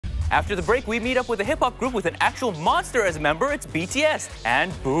After the break, we meet up with a hip-hop group with an actual monster as a member. It's BTS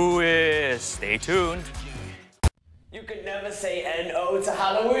and Boo-is. Stay tuned. You could never say N-O to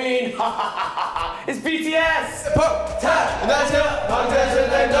Halloween. It's BTS. 방탄!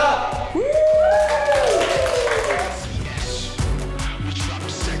 방탄소년단!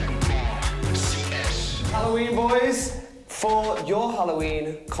 Halloween boys, for your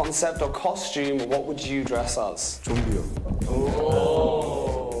Halloween concept or costume, what would you dress as? 좀비요.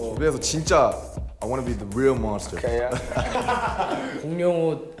 그래서 진짜 I want to be the real monster. Okay, yeah. 공룡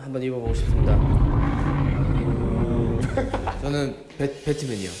옷 한번 입어보고 싶습니다. 저는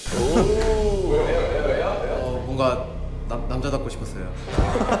배트맨이요. 왜요? 뭔가 남자답고 싶었어요.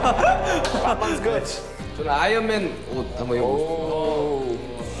 RapMon's good. 저는 아이언맨 옷 한번 입어보고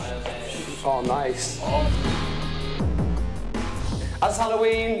싶어요. Oh, nice. As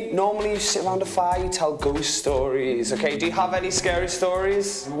Halloween, normally you sit around a fire, you tell ghost stories. Okay, do you have any scary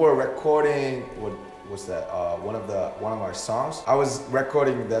stories? We were recording what was that? One of our songs. I was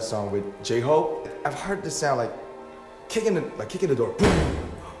recording that song with J-Hope. I've heard this sound like kicking the door, boom,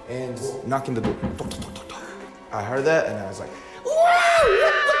 and knocking the door. I heard that and I was like,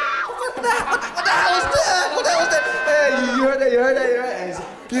 what the hell was that? Hey, you heard that? And he's like,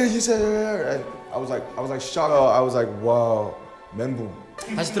 yeah, you said it. I was like shocked. I was like, wow, 멘붕.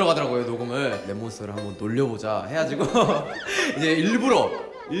 다시 들어가더라고요 녹음을. 랩몬스터를 한번 놀려보자 해가지고 이제 일부러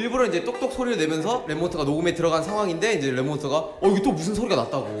이제 똑똑 소리를 내면서 랩몬스터가 녹음에 들어간 상황인데 이제 랩몬스터가 이게 또 무슨 소리가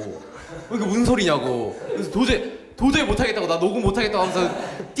났다고. 이게 무슨 소리냐고. 그래서 도저히 못하겠다고, 나 녹음 못하겠다고 하면서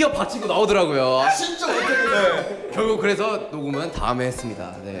뛰어받치고 나오더라고요. 진짜 못하겠네. 결국 그래서 녹음은 다음에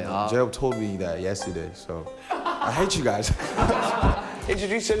했습니다. 네. J-Hope told me that yesterday, so I hate you guys.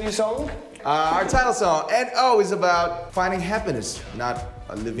 Introduce a new song. Our title song, N-O, is about finding happiness, not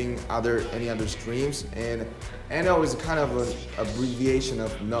living any other dreams. And N-O is kind of an abbreviation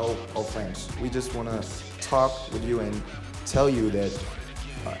of no offense. We just want to talk with you and tell you that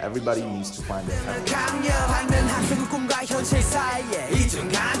everybody needs to find their happiness.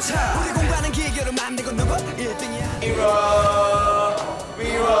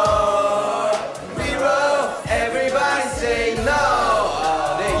 Everybody say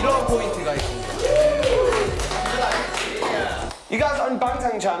no. 네, 이런 포인트가 있습니다. You guys on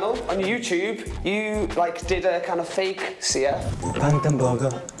Bangtan channel on YouTube, you like did a kind of fake CF. 방탄버거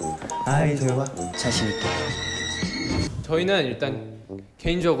아이들과 자신 있게. 저희는 일단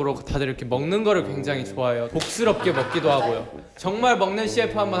개인적으로 다들 이렇게 먹는 거를 굉장히 좋아해요. 복스럽게 먹기도 하고요. 정말 먹는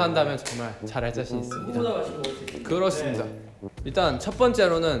CF 한번 한다면 정말 잘할 자신 있습니다. 그렇습니다. 일단 첫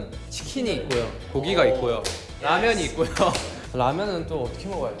번째로는 치킨이 있고요, 고기가 있고요, 라면이 있고요. 라면은 또 어떻게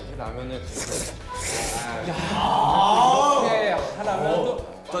먹어야 되지? 라면은 이렇게 하려면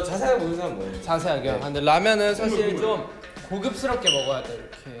더 자세하게 보는 사람 뭐예요? 자세하게요. 근데 라면은 사실 좀 고급스럽게 먹어야 돼.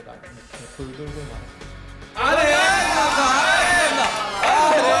 이렇게 돌돌돌 말. 네.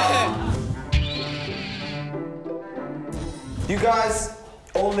 You guys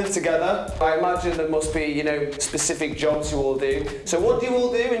all live together. I imagine there must be, you know, specific jobs you all do. So what do you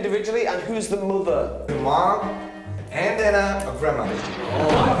all do individually, and who's the mother? Mom, and then a grandmother.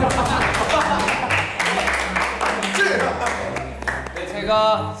 네,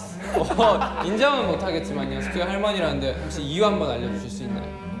 제가 인정은 못하겠지만요, 숙제 할머니라는데 혹시 이유 한번 알려주실 수 있나요?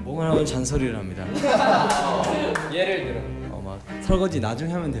 뭘 하면 잔소리를 합니다. 예를 들어 막 설거지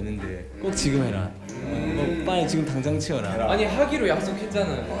나중에 하면 되는데 꼭 지금 해라. 빨리 지금 당장 치워라. 아니 하기로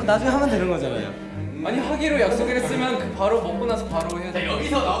약속했잖아요. 나중에 하면 되는 거잖아요. 아니 하기로 약속을 했으면 그 바로 먹고 나서 바로 해야 돼.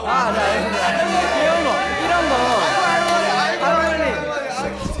 여기서 나오고. 이런 거. 할머니.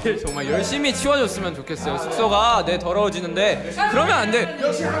 정말 열심히 치워줬으면 좋겠어요. 숙소가 더러워지는데 그러면 안 돼.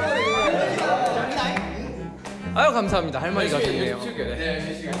 아유 감사합니다. 할머니가 됐네요.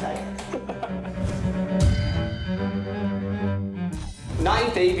 Now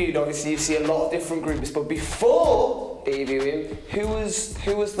you debuted, obviously you see a lot of different groups, but before debuting, who was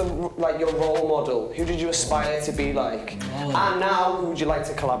the your role model? Who did you aspire to be like? And now, who would you like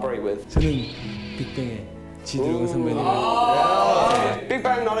to collaborate with? 저는 빅뱅의 지드래곤 선배님. Big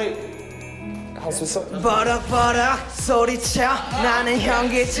Bang 나를 할 수 있어? 버럭버럭 소리쳐 나는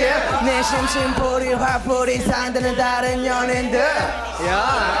현기증 내 심심풀이 화풀이 상대는 다른 연인들.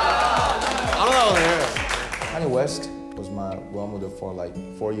 안 나오네. Kanye West was my role model for like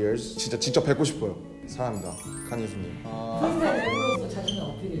 4 years. 진짜 뵙고 싶어요. 사랑합니다, 칸예 수님.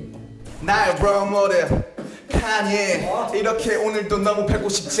 나의 role model 칸예. 이렇게 오늘도 너무 뵙고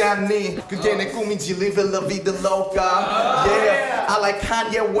싶지 않니? 그게 내 꿈인지 live la vida loca. Yeah, I like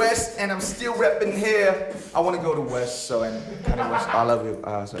Kanye West and I'm still rapping here. I want to go to West, so and Kanye West, I love you.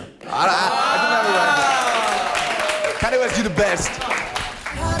 Sorry. I do not know. Kanye West, you the best.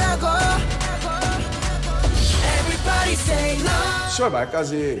 하라고 10월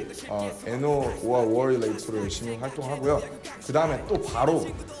말까지 NO와 Worry Late로 열심히 활동하고요. 그 다음에 또 바로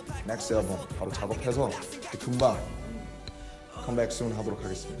넥스트 앨범 바로 작업해서 금방 컴백 soon 하도록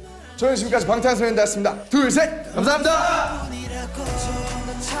하겠습니다. 저는 지금까지 방탄소년단이었습니다. 둘, 셋! 감사합니다!